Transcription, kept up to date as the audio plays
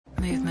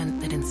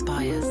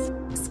inspires.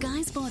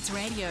 Sky Sports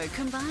Radio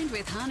combined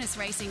with Harness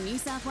Racing New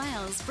South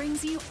Wales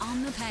brings you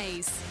On the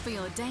Pace for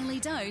your daily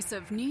dose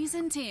of news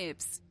and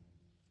tips.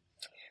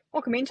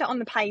 Welcome into On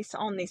the Pace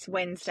on this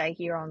Wednesday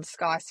here on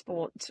Sky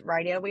Sports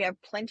Radio. We have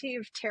plenty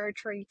of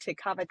territory to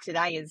cover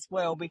today as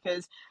well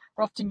because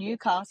we're off to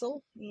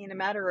Newcastle in a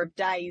matter of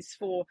days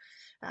for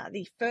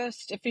the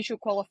first official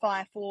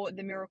qualifier for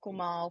the Miracle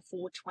Mile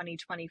for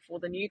 2024.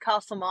 The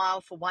Newcastle Mile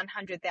for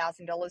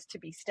 $100,000 to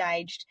be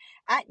staged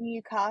at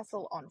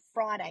Newcastle on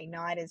Friday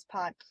night as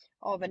part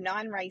of a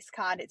 9-race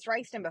card. It's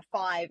race number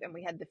 5, and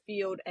we had the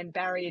field and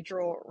barrier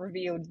draw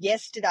revealed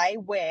yesterday,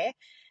 where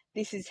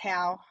this is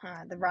how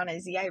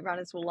the 8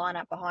 runners will line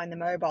up behind the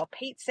mobile.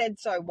 Pete Said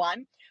So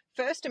won.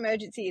 First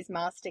emergency is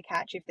Master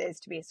Catch if there's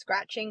to be a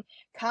scratching.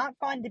 Can't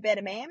Find a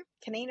Better Man.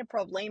 Canina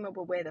Problema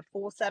will wear the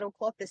 4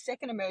 saddlecloth. The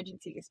second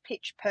emergency is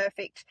Pitch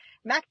Perfect.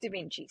 Mac Da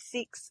Vinci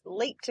 6.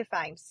 Leap to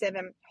Fame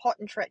 7. Hot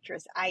and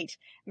Treacherous 8.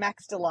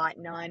 Max Delight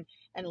 9.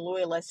 And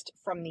Loyalist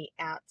from the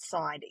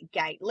outside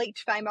gate. Leap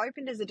to Fame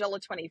opened as a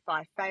 $1.25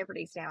 favourite.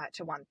 He's now out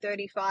to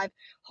 $1.35.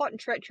 Hot and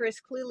Treacherous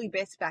clearly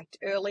best backed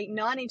early.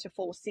 9 into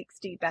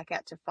 $4.60 back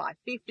out to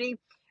 $5.50.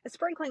 A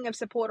sprinkling of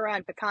support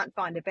around for Can't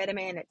Find a Better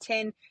Man at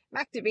 10.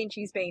 Mac Da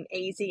Vinci's been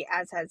easy,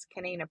 as has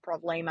Canina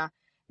Problema.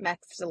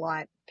 Max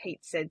Delight, Pete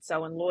Said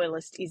So, and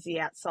Loyalist is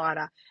the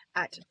outsider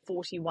at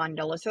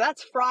 $41. So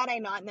that's Friday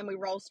night, and then we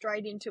roll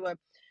straight into a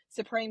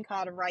supreme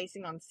card of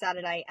racing on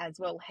Saturday as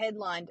well,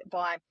 headlined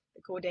by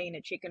the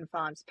Cordina Chicken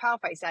Farms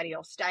Paleface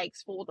Adios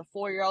Stakes for the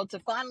 4-year-olds. A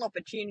final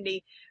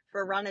opportunity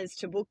for runners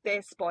to book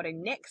their spot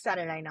in next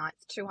Saturday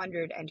night's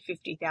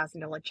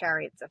 $250,000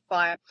 Chariots of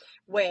Fire,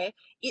 where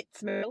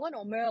It's Merlin,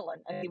 or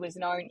Merlin as he was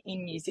known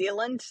in New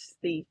Zealand,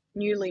 the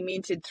newly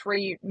minted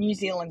New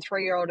Zealand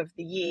 3-year-old of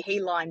the year. He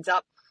lines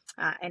up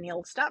and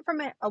he'll start from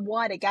a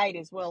wider gate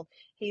as well.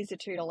 He's a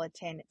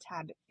 $2.10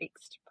 tab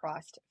fixed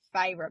priced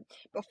favourite.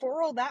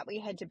 Before all that, we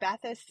head to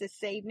Bathurst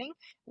this evening,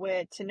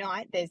 where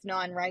tonight there's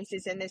 9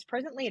 races and there's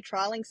presently a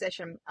trialling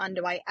session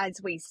underway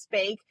as we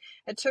speak.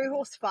 A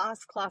 2-horse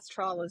fast class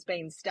trial has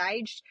been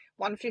staged.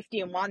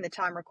 150-1, the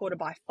time recorded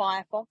by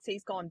Firefox.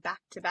 He's gone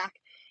back to back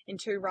in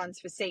 2 runs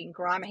for Seaton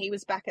Grimer. He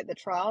was back at the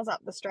trials up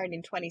the straight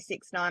in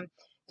 26.9,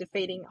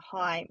 defeating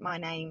Hi, My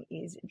Name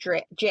is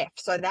Jeff.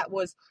 So that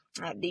was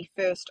the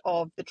first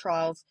of the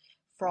trials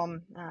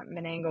from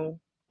Menangle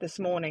this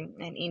morning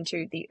and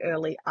into the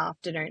early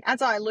afternoon.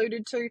 As I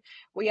alluded to,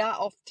 we are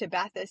off to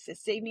Bathurst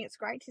this evening. It's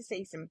great to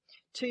see some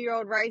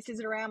 2-year-old races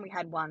around. We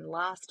had one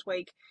last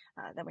week,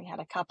 then we had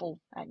a couple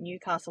at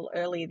Newcastle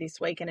earlier this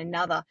week and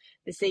another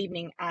this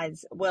evening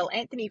as well.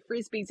 Anthony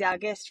Frisby's our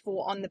guest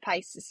for On the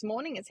Pace this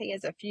morning, as he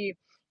has a few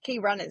key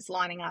runners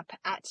lining up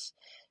at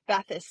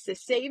Bathurst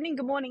this evening.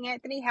 Good morning,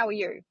 Anthony. How are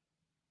you?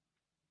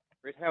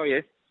 Britt, how are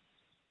you?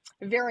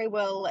 Very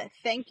well,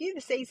 thank you.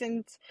 The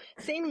season's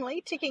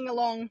seemingly ticking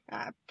along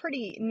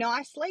pretty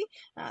nicely.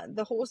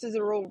 The horses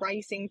are all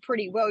racing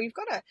pretty well. You've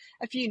got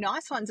a few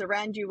nice ones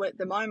around you at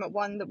the moment,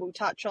 one that we'll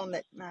touch on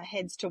that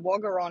heads to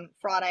Wagga on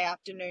Friday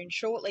afternoon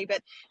shortly.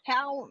 But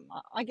how,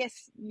 I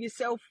guess,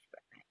 yourself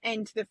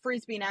and the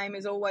Frisbee name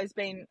has always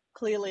been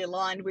clearly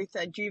aligned with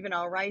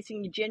juvenile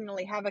racing. You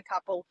generally have a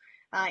couple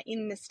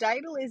in the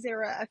stable. Is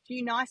there a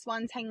few nice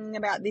ones hanging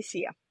about this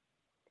year?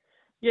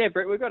 Yeah,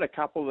 Brett, we've got a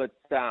couple that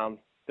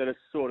are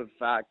sort of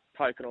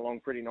poking along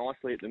pretty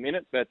nicely at the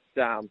minute, but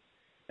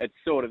it's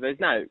sort of, there's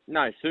no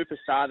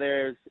superstar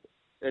there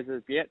as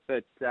of yet,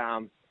 but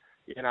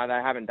they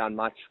haven't done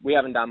much. We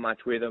haven't done much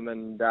with them,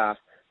 and they're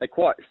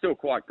still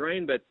quite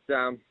green, but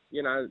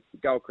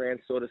Gold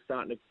Crown's sort of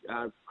starting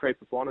to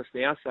creep upon us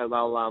now,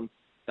 so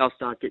they'll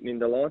start getting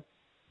into line.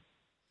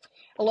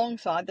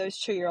 Alongside those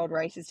 2-year-old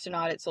races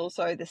tonight, it's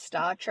also the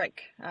Star Trek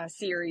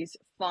series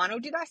final.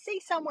 Did I see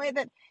somewhere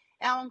that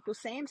our Uncle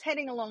Sam's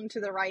heading along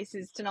to the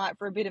races tonight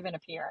for a bit of an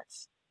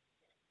appearance?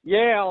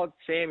 Yeah, old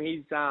Sam,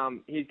 he's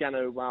going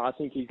to, I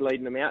think he's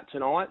leading them out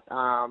tonight,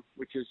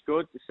 which is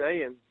good to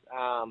see. And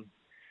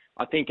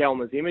I think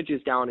Elmer's Image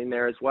is going in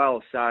there as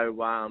well,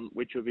 so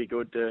which will be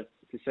good to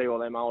see all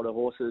them older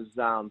horses,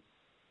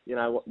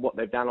 what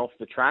they've done off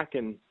the track,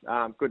 and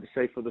good to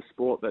see for the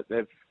sport that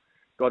they've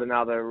got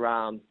another,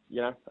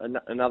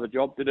 another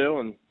job to do,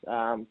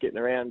 and getting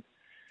around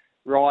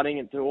riding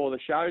into all the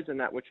shows and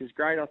that, which is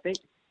great, I think.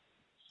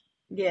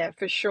 Yeah,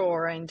 for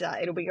sure. And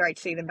it'll be great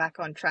to see them back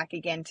on track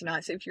again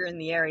tonight. So if you're in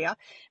the area,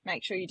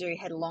 make sure you do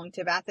head along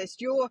to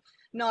Bathurst. Your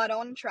night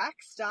on track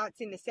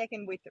starts in the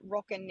second with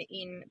Rockin'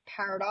 in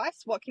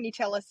Paradise. What can you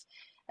tell us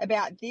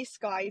about this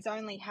guy? He's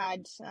only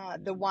had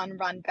the one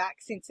run back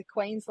since the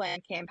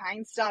Queensland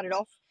campaign. Started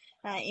off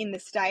in the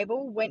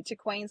stable, went to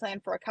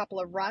Queensland for a couple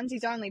of runs.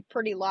 He's only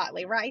pretty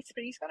lightly raced,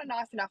 but he's got a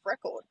nice enough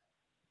record.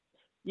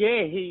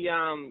 Yeah, he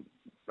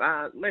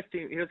left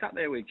him. He was up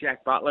there with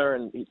Jack Butler,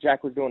 and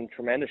Jack was doing a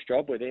tremendous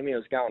job with him. He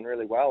was going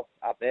really well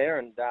up there,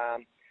 and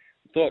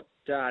thought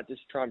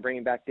just try and bring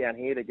him back down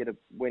here to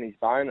win his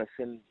bonus.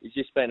 And he's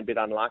just been a bit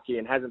unlucky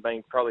and hasn't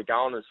been probably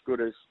going as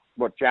good as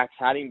what Jack's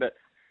had him. But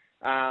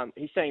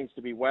he seems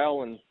to be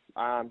well and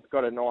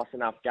got a nice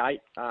enough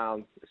gate.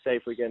 See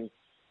if we can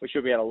we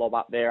should be able to lob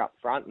up there up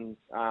front. And,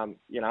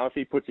 if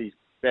he puts his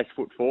best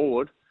foot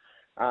forward,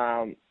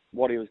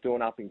 what he was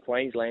doing up in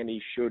Queensland,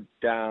 he should,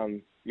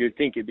 you'd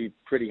think it'd be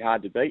pretty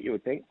hard to beat, you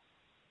would think.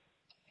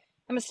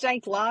 A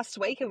mistake last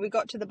week. Have we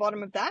got to the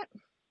bottom of that?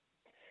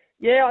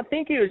 Yeah, I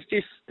think he was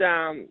just,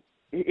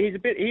 he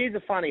is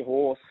a funny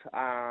horse.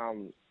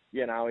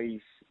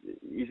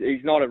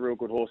 He's not a real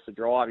good horse to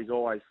drive. He's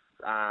always,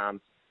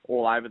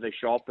 all over the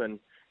shop, and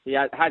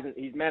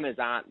his manners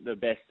aren't the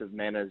best of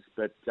manners,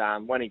 but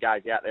when he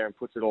goes out there and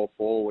puts it all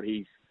forward,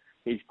 he's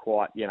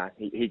quite,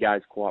 he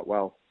goes quite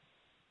well.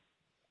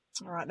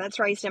 All right, that's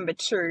race number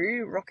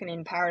 2, Rockin'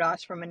 in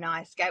Paradise from a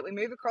Nice Gate. We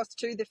move across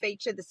to the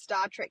feature, the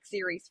Star Trek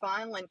Series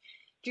final, and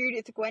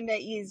Judith Gwenda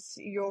is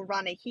your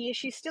runner here.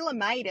 She's still a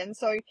maiden,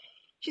 so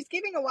she's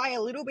giving away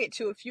a little bit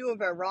to a few of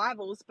her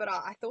rivals, but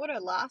I thought her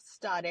last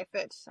start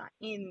effort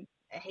in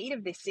a heat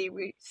of this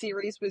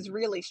series was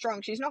really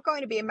strong. She's not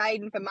going to be a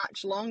maiden for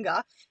much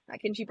longer.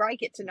 Can she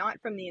break it tonight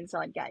from the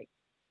inside gate?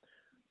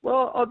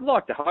 Well, I'd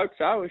like to hope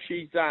so.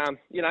 She's,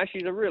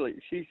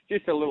 she's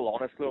just a little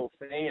honest little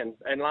thing.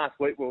 And last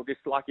week we were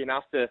just lucky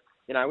enough to,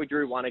 we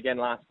drew one again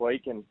last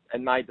week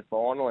and made the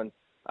final and,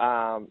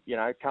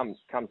 come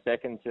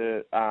second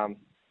to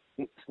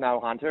Snow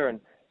Hunter.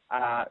 And,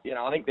 I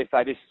think they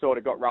just sort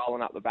of got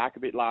rolling up the back a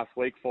bit last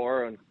week for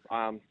her, and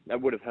that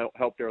would have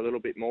helped her a little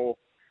bit more.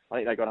 I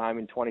think they got home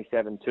in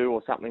 27-2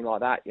 or something like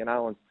that, and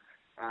I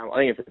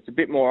think if it's a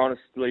bit more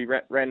honestly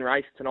ran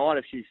race tonight,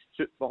 if she's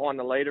behind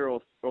the leader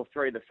or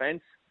through the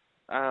fence,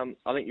 I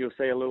think you'll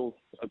see her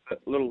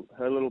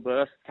little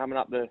burst coming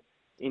up the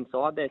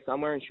inside there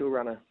somewhere, and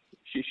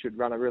she should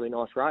run a really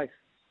nice race.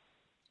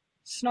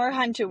 Snow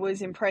Hunter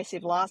was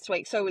impressive last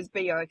week, so was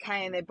BOK,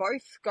 and they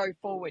both go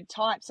forward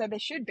type, so there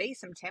should be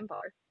some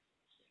tempo.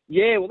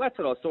 Yeah, well, that's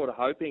what I was sort of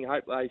hoping.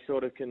 Hope they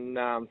sort of can,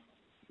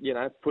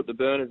 put the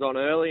burners on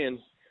early, and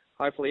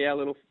hopefully our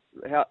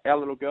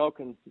little girl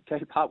can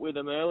keep up with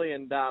them early,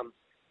 and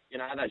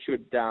that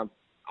should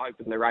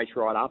open the race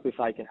right up if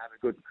they can have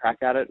a good crack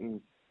at it, and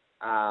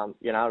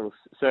it'll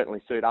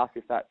certainly suit us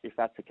if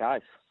that's the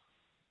case.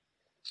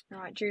 All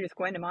right, Judith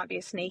Gwenda might be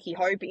a sneaky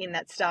hope in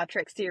that Star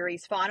Trek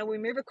Series final. We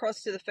move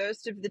across to the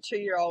first of the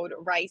 2-year-old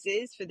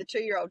races. For the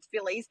 2-year-old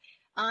fillies,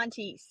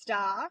 Auntie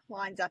Star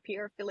lines up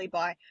here, a filly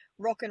by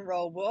Rock and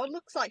Roll World.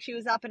 Looks like she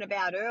was up and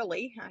about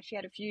early. She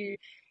had a few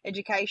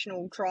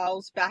educational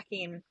trials back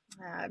in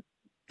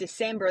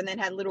December and then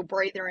had a little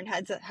breather and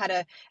had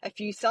a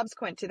few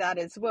subsequent to that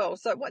as well.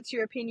 So what's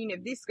your opinion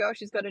of this girl?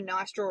 She's got a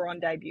nice draw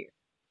on debut.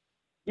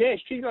 Yeah,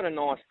 she's got a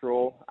nice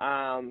draw.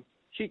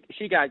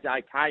 She goes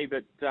okay,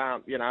 but,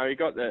 you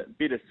got the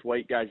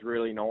bittersweet goes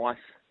really nice.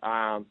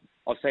 I've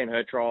seen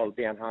her trials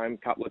down home a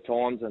couple of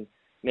times, and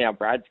now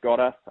Brad's got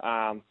her.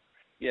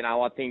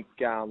 I think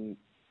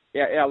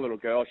our little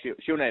girl,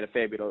 she'll need a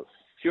fair bit of,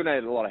 she'll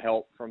need a lot of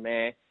help from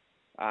there.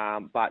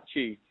 But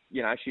she's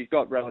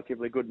got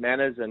relatively good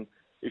manners, and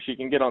if she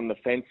can get on the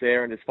fence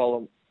there and just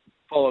follow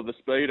the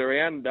speed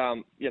around,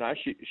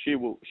 she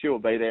will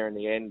be there in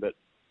the end. But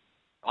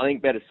I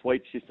think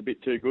Bittersweet's just a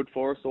bit too good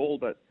for us all.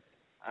 But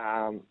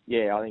I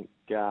think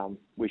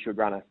we should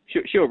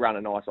she'll run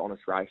a nice,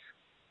 honest race.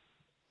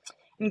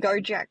 And Go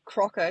Jack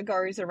Crocker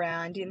goes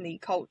around in the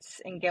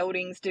Colts and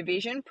Geldings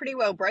division. Pretty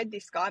well bred,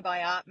 this guy,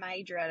 by Art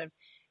Major out of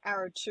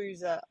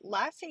Aratuzza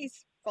Lass.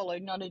 He's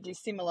followed not a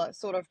dissimilar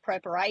sort of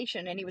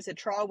preparation, and he was a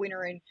trial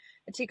winner in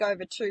a tick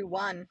over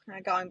 2-1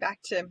 going back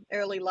to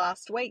early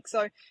last week.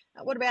 So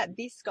what about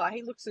this guy?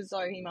 He looks as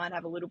though he might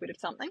have a little bit of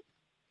something.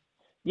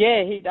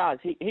 Yeah, he does.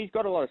 He's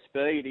got a lot of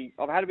speed.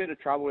 I've had a bit of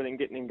trouble with him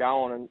getting him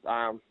going,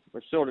 and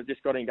we've sort of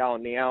just got him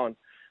going now. And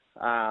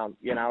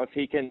if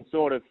he can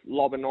sort of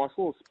lob a nice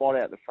little spot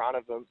out the front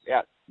of him,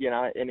 out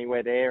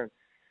anywhere there, and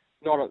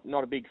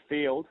not a big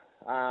field,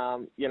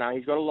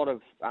 he's got a lot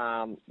of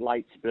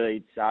late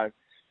speed. So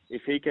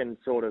if he can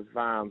sort of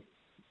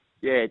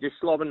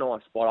just lob a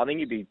nice spot, I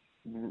think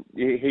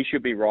he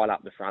should be right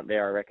up the front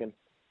there. I reckon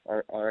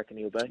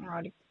he'll be.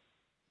 Alrighty.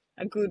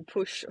 A good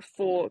push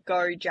for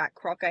Go Jack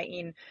Crocker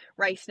in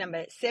race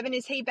number 7.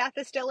 Is he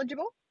Bathurst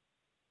eligible?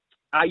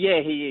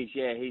 Yeah, he is.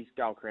 Yeah, he's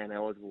Gold Crown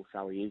eligible,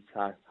 so he is.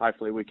 So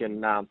hopefully we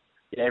can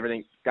get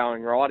everything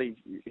going right.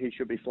 He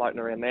should be floating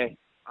around there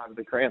over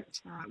the crown.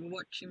 All right, we'll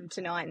watch him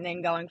tonight and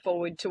then going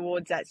forward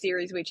towards that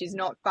series, which is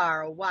not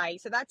far away.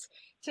 So that's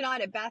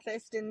tonight at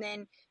Bathurst, and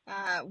then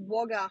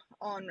Wagga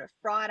on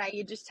Friday.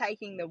 You're just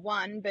taking the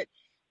one, but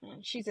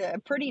she's a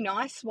pretty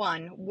nice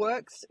one.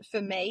 Works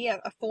for me,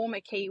 a former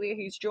Kiwi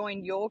who's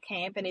joined your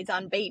camp and is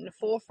unbeaten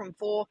 4 from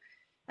 4.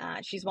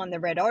 She's won the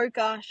Red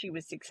Ochre. She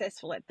was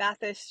successful at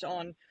Bathurst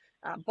on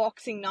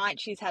Boxing Night.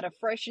 She's had a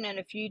freshen and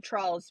a few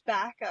trials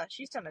back.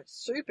 She's done a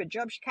super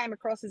job. She came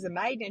across as a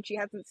maiden and she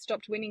hasn't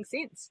stopped winning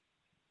since.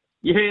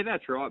 Yeah,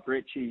 that's right,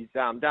 Britt. She's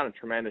done a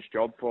tremendous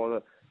job for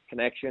the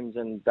connections,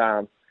 and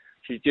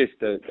she's just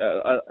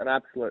an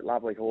absolute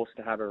lovely horse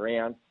to have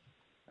around.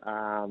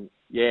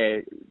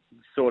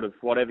 Sort of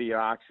whatever you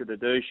ask her to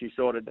do, she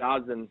sort of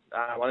does, and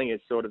I think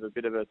it's sort of a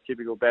bit of a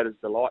typical bettor's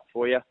delight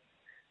for you.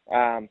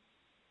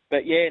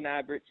 But yeah, no,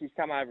 Britt, she's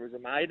come over as a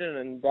maiden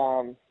and,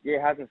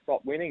 hasn't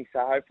stopped winning. So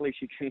hopefully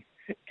she can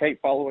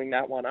keep following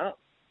that one up.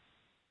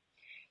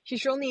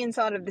 She's drawn the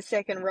inside of the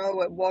second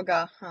row at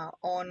Wagga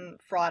on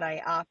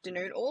Friday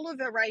afternoon. All of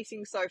her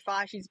racing so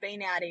far, she's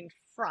been out in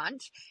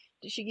front.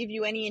 Does she give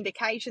you any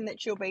indication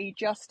that she'll be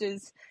just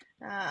as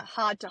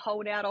hard to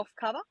hold out off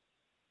cover?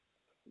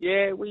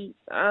 Yeah,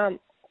 I've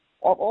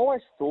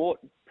always thought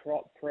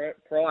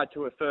prior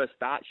to her first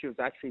start, she was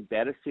actually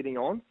better sitting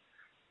on.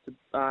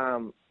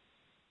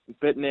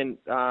 But then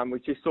we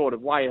just sort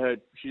of way her.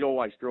 She's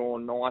always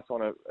drawn nice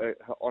on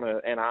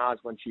her NRs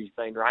when she's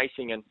been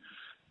racing, and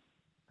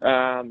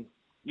I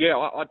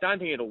don't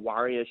think it'll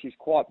worry her. She's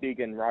quite big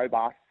and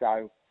robust,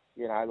 so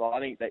I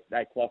think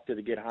they clocked her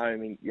to get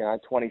home in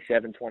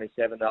 27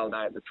 the other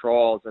day at the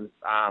trials, and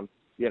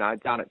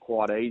done it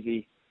quite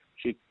easy.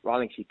 I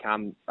think she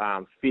come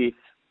fifth,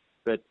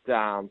 but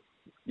I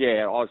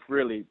was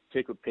really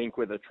tickled pink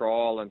with the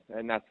trial,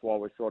 and that's why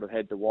we sort of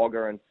head to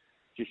Wagga and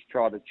just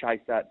try to chase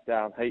that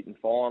heat and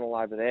final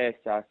over there.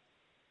 So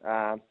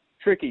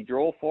tricky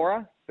draw for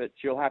her, but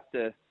she'll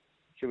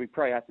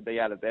probably have to be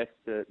at her best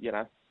to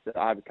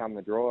overcome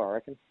the draw, I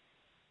reckon.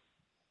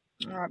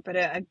 All right, but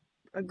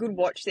a good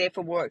watch there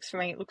for Works for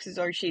me. It looks as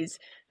though she's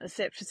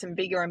set for some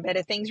bigger and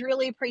better things.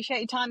 Really appreciate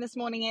your time this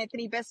morning,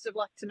 Anthony. Best of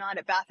luck tonight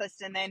at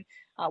Bathurst and then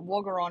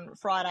Wagga on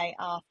Friday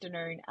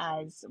afternoon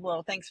as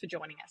well. Thanks for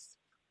joining us.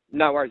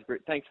 No worries,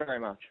 Britt. Thanks very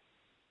much.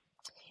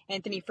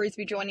 Anthony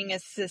Frisbee joining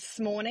us this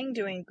morning,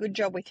 doing a good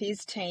job with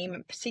his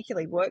team,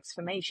 particularly Works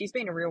for me. She's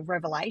been a real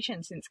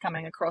revelation since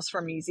coming across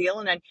from New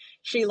Zealand, and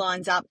she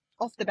lines up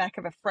off the back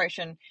of a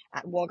freshen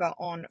at Wagga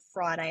on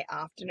Friday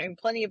afternoon.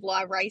 Plenty of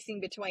live racing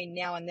between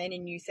now and then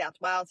in New South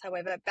Wales.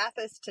 However,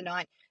 Bathurst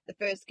tonight, the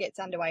first gets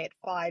underway at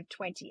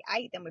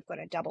 5:28. Then we've got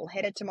a double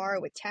header tomorrow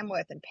with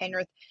Tamworth and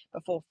Penrith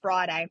before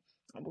Friday.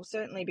 And we'll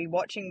certainly be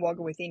watching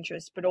Wagga with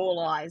interest, but all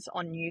eyes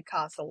on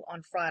Newcastle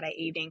on Friday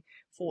evening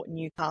for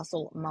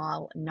Newcastle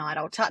Mile Night.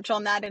 I'll touch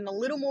on that in a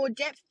little more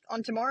depth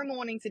on tomorrow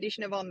morning's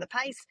edition of On the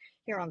Pace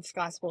here on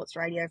Sky Sports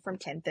Radio from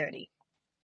 10:30.